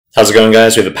How's it going,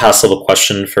 guys? We have a pass level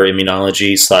question for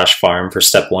immunology / pharm for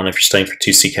step 1. If you're studying for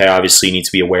 2CK, obviously you need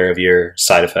to be aware of your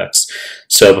side effects.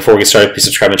 So before we get started, please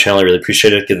subscribe to my channel. I really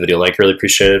appreciate it. Give the video a like. I really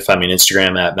appreciate it. Find me on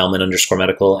Instagram at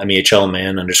Mehlman_medical,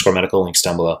 mehlman_medical. Links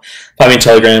down below. Find me on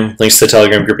Telegram. Links to the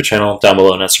Telegram group and channel down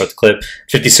below. And let's start the clip.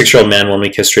 56-year-old man, 1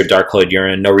 week history of dark colored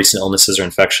urine, no recent illnesses or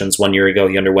infections. 1 year ago,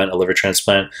 he underwent a liver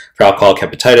transplant for alcoholic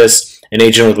hepatitis. An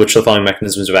agent with which the following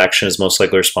mechanisms of action is most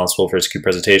likely responsible for its acute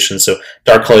presentation. So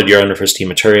dark colored urine refers to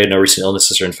hematuria, no recent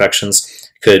illnesses or infections.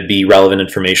 Could be relevant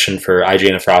information for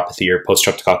IgA nephropathy or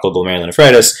post-streptococcal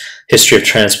glomerulonephritis. History of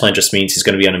transplant just means he's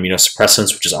going to be on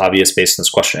immunosuppressants, which is obvious based on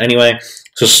this question anyway.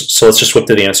 So let's just whip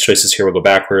through the answer choices here. We'll go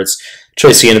backwards.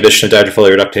 Choice C, inhibition of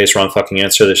dihydrofolate reductase. Wrong fucking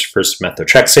answer. This refers to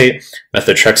methotrexate.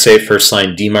 Methotrexate, first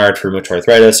line DMARD for rheumatoid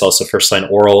arthritis. Also first line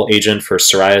oral agent for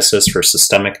psoriasis, for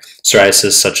systemic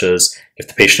psoriasis, such as if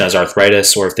the patient has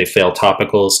arthritis or if they fail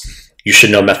topicals. You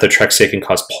should know methotrexate can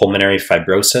cause pulmonary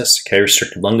fibrosis, okay,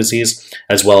 restricted lung disease,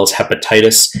 as well as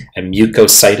hepatitis and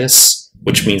mucositis,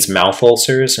 which means mouth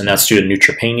ulcers, and that's due to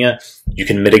neutropenia. You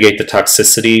can mitigate the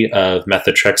toxicity of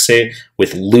methotrexate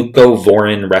with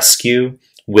leucovorin rescue,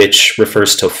 which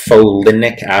refers to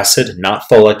folinic acid, not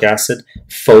folic acid,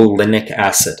 folinic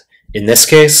acid. In this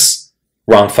case,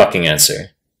 wrong fucking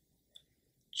answer.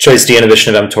 Choice D,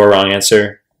 inhibition of mTOR, wrong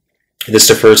answer.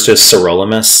 This refers to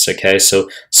sirolimus, okay? So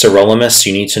sirolimus,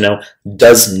 you need to know,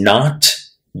 does not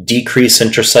decrease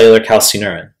intracellular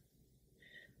calcineurin.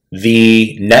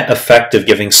 The net effect of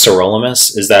giving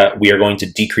sirolimus is that we are going to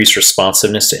decrease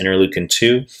responsiveness to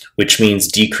interleukin-2, which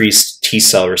means decreased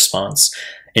T-cell response.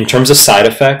 In terms of side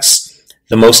effects,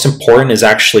 the most important is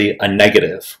actually a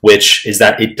negative, which is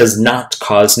that it does not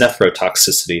cause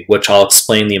nephrotoxicity, which I'll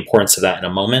explain the importance of that in a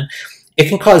moment. It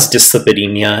can cause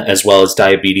dyslipidemia as well as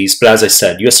diabetes, but as I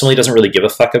said, USMLE doesn't really give a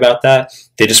fuck about that.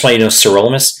 They just want you to know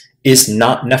sirolimus is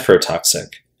not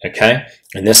nephrotoxic, okay?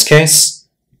 In this case,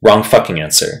 wrong fucking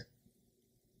answer.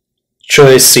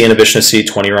 Choice C, inhibition of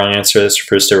CD20, wrong answer. This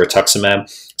refers to rituximab.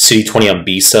 CD20 on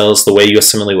B cells. The way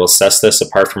USMLE will assess this,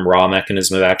 apart from raw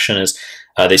mechanism of action, is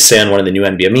they say on one of the new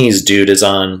nbmes, dude is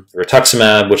on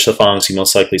rituximab, which the following is he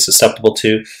most likely susceptible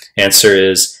to? Answer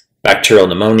is bacterial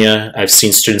pneumonia. I've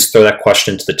seen students throw that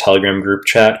question into the Telegram group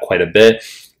chat quite a bit.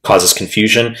 Causes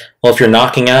confusion. Well, if you're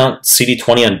knocking out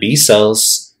CD20 on B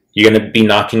cells, you're going to be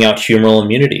knocking out humoral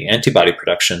immunity, antibody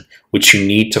production, which you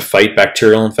need to fight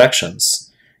bacterial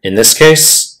infections. In this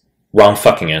case, wrong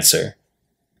fucking answer.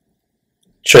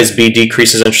 Choice B,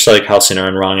 decreases intracellular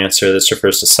calcineurin, wrong answer. This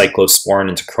refers to cyclosporine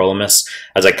and tacrolimus.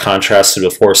 As I contrasted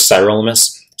before,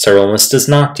 sirolimus. Sirolimus does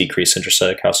not decrease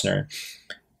intracellular calcineurin.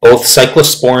 Both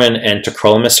cyclosporine and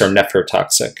tacrolimus are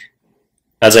nephrotoxic.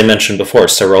 As I mentioned before,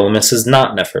 sirolimus is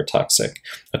not nephrotoxic.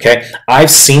 Okay, I've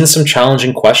seen some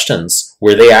challenging questions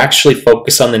where they actually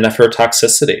focus on the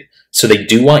nephrotoxicity. So they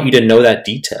do want you to know that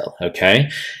detail,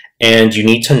 okay? And you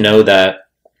need to know that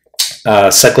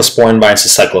cyclosporine binds to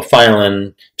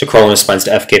cyclophilin, tacrolimus binds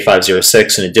to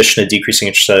FK506. In addition to decreasing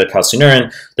intracellular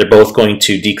calcineurin, they're both going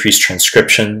to decrease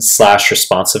transcription /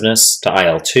 responsiveness to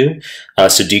IL-2.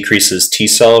 So decreases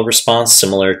T-cell response,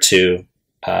 similar to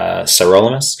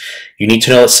sirolimus. You need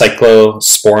to know that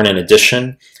cyclosporine, in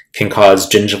addition, can cause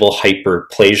gingival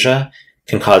hyperplasia,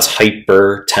 can cause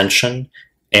hypertension,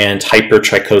 and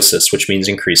hypertrichosis, which means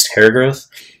increased hair growth.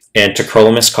 And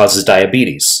tacrolimus causes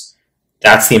diabetes.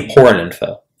 That's the important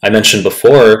info. I mentioned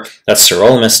before that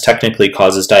sirolimus technically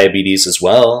causes diabetes as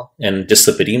well and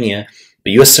dyslipidemia,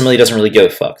 but USMLE doesn't really give a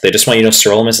fuck. They just want you to know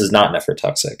sirolimus is not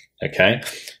nephrotoxic, okay?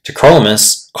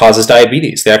 Tacrolimus causes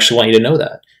diabetes. They actually want you to know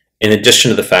that. In addition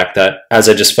to the fact that, as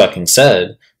I just fucking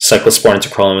said, cyclosporine and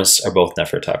tacrolimus are both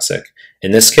nephrotoxic.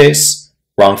 In this case,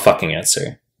 wrong fucking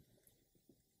answer.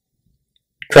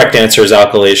 Correct answer is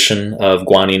alkylation of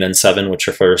guanine N7, which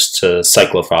refers to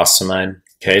cyclophosphamide.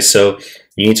 Okay, so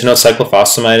you need to know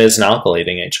cyclophosphamide is an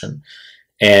alkylating agent,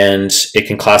 and it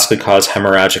can classically cause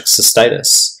hemorrhagic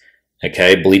cystitis,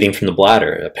 okay, bleeding from the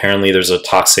bladder. Apparently there's a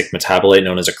toxic metabolite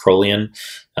known as acrolein,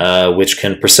 which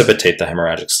can precipitate the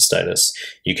hemorrhagic cystitis.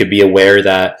 You could be aware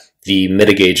that the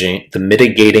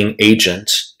mitigating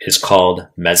agent is called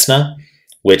mesna,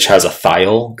 which has a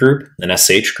thiol group, an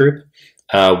SH group,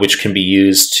 which can be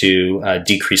used to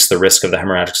decrease the risk of the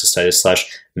hemorrhagic cystitis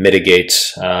 /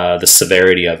 mitigate the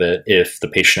severity of it if the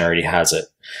patient already has it.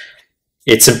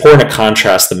 It's important to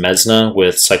contrast the mesna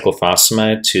with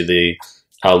cyclophosphamide to the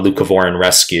leucovorin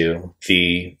rescue,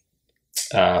 the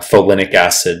folinic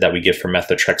acid that we give for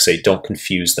methotrexate. Don't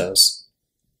confuse those.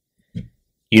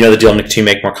 You know the deal. I'm going to continue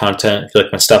to make more content. If you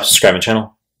like my stuff, subscribe to my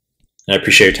channel. And I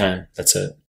appreciate your time. That's it.